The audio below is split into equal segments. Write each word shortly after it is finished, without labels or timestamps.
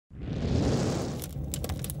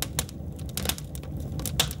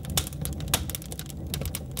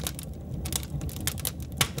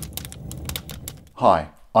Hi,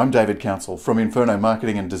 I'm David Council from Inferno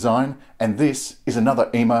Marketing and Design, and this is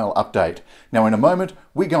another email update. Now in a moment,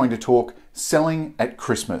 we're going to talk selling at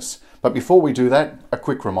Christmas. But before we do that, a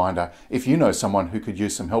quick reminder, if you know someone who could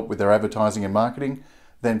use some help with their advertising and marketing,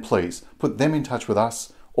 then please put them in touch with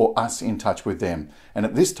us or us in touch with them. And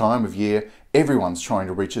at this time of year, everyone's trying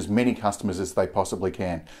to reach as many customers as they possibly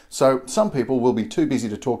can. So some people will be too busy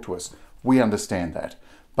to talk to us. We understand that.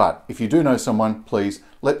 But if you do know someone, please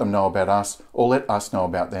let them know about us or let us know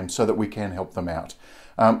about them so that we can help them out.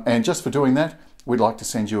 And just for doing that, we'd like to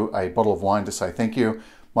send you a bottle of wine to say thank you.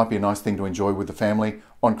 Might be a nice thing to enjoy with the family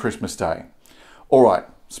on Christmas Day. All right,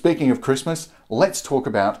 speaking of Christmas, let's talk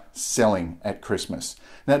about selling at Christmas.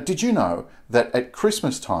 Now, did you know that at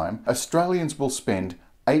Christmas time, Australians will spend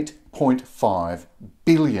 $8.5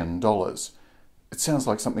 billion? It sounds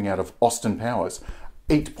like something out of Austin Powers.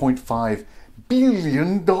 $8.5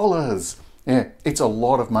 billion. Yeah, it's a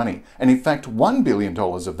lot of money. And in fact, $1 billion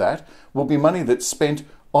of that will be money that's spent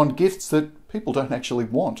on gifts that people don't actually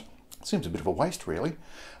want. Seems a bit of a waste, really.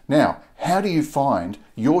 Now, how do you find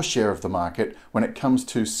your share of the market when it comes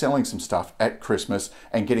to selling some stuff at Christmas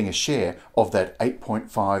and getting a share of that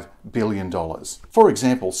 $8.5 billion? For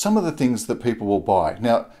example, some of the things that people will buy.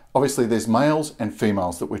 Now, obviously there's males and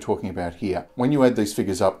females that we're talking about here. When you add these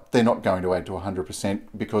figures up, they're not going to add to 100%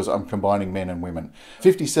 because I'm combining men and women.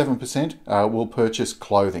 57% will purchase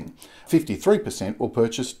clothing. 53% will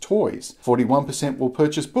purchase toys. 41% will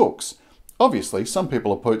purchase books. Obviously, some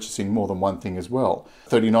people are purchasing more than one thing as well.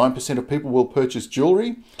 39% of people will purchase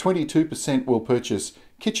jewellery. 22% will purchase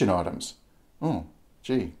kitchen items. Oh,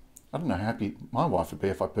 gee, I don't know how happy my wife would be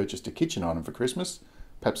if I purchased a kitchen item for Christmas.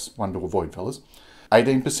 Perhaps one to avoid, fellas.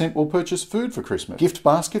 18% will purchase food for Christmas. Gift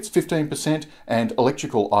baskets, 15%, and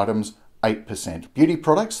electrical items, 8%. Beauty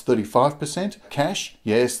products, 35%. Cash,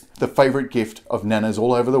 yes, the favourite gift of nanas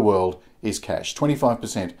all over the world is cash.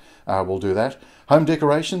 25% will do that. Home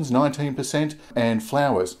decorations, 19%, and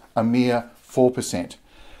flowers, a mere 4%.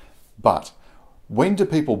 But when do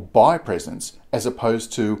people buy presents as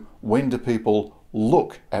opposed to when do people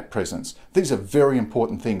look at presents? These are very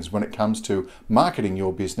important things when it comes to marketing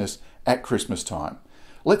your business at Christmas time.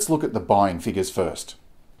 Let's look at the buying figures first.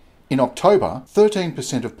 In October,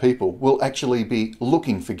 13% of people will actually be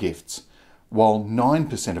looking for gifts, while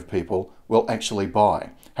 9% of people will actually buy.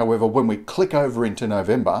 However, when we click over into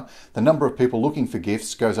November, the number of people looking for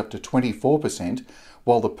gifts goes up to 24%,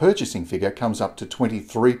 while the purchasing figure comes up to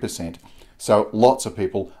 23%. So lots of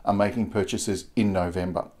people are making purchases in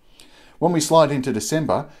November. When we slide into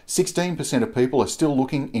December, 16% of people are still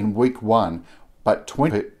looking in week 1, but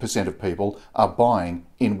 20% of people are buying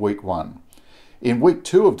in week 1. In week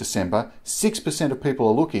 2 of December, 6% of people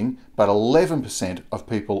are looking, but 11% of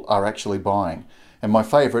people are actually buying. And my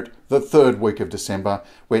favourite, the third week of December,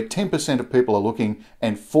 where 10% of people are looking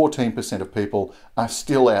and 14% of people are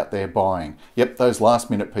still out there buying. Yep, those last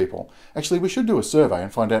minute people. Actually, we should do a survey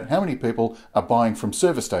and find out how many people are buying from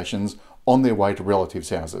service stations on their way to relatives'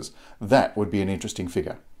 houses. That would be an interesting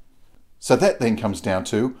figure. So that then comes down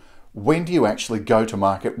to, when do you actually go to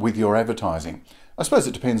market with your advertising? I suppose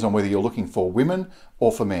it depends on whether you're looking for women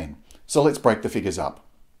or for men. So let's break the figures up.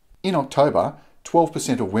 In October,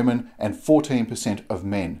 12% of women and 14% of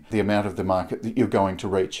men, the amount of the market that you're going to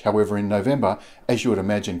reach. However, in November, as you would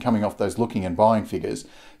imagine, coming off those looking and buying figures,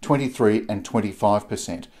 23 and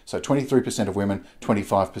 25%. So 23% of women,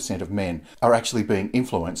 25% of men are actually being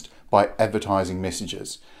influenced by advertising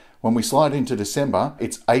messages. When we slide into December,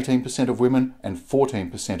 it's 18% of women and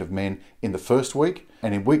 14% of men in the first week.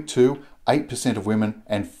 And in week 2, 8% of women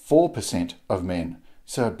and 4% of men.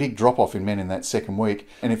 So a big drop off in men in that second week.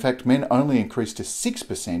 And in fact, men only increased to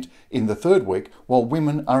 6% in the third week, while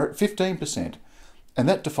women are at 15%. And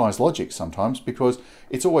that defies logic sometimes because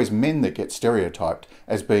it's always men that get stereotyped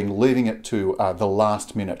as being leaving it to the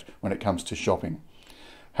last minute when it comes to shopping.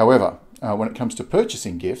 However, when it comes to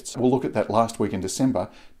purchasing gifts, we'll look at that last week in December,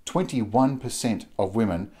 21% of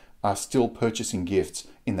women are still purchasing gifts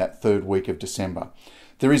in that third week of December.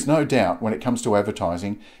 There is no doubt when it comes to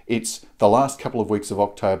advertising, it's the last couple of weeks of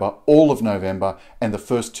October, all of November, and the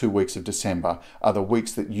first 2 weeks of December are the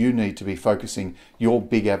weeks that you need to be focusing your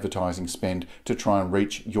big advertising spend to try and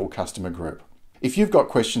reach your customer group. If you've got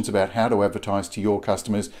questions about how to advertise to your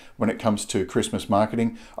customers when it comes to Christmas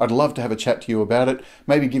marketing, I'd love to have a chat to you about it,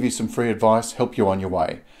 maybe give you some free advice, help you on your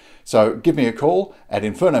way. So give me a call at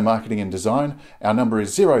Inferno Marketing and Design. Our number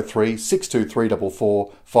is 03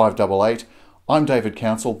 62344 588. I'm David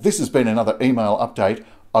Council. This has been another email update.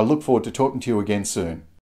 I look forward to talking to you again soon.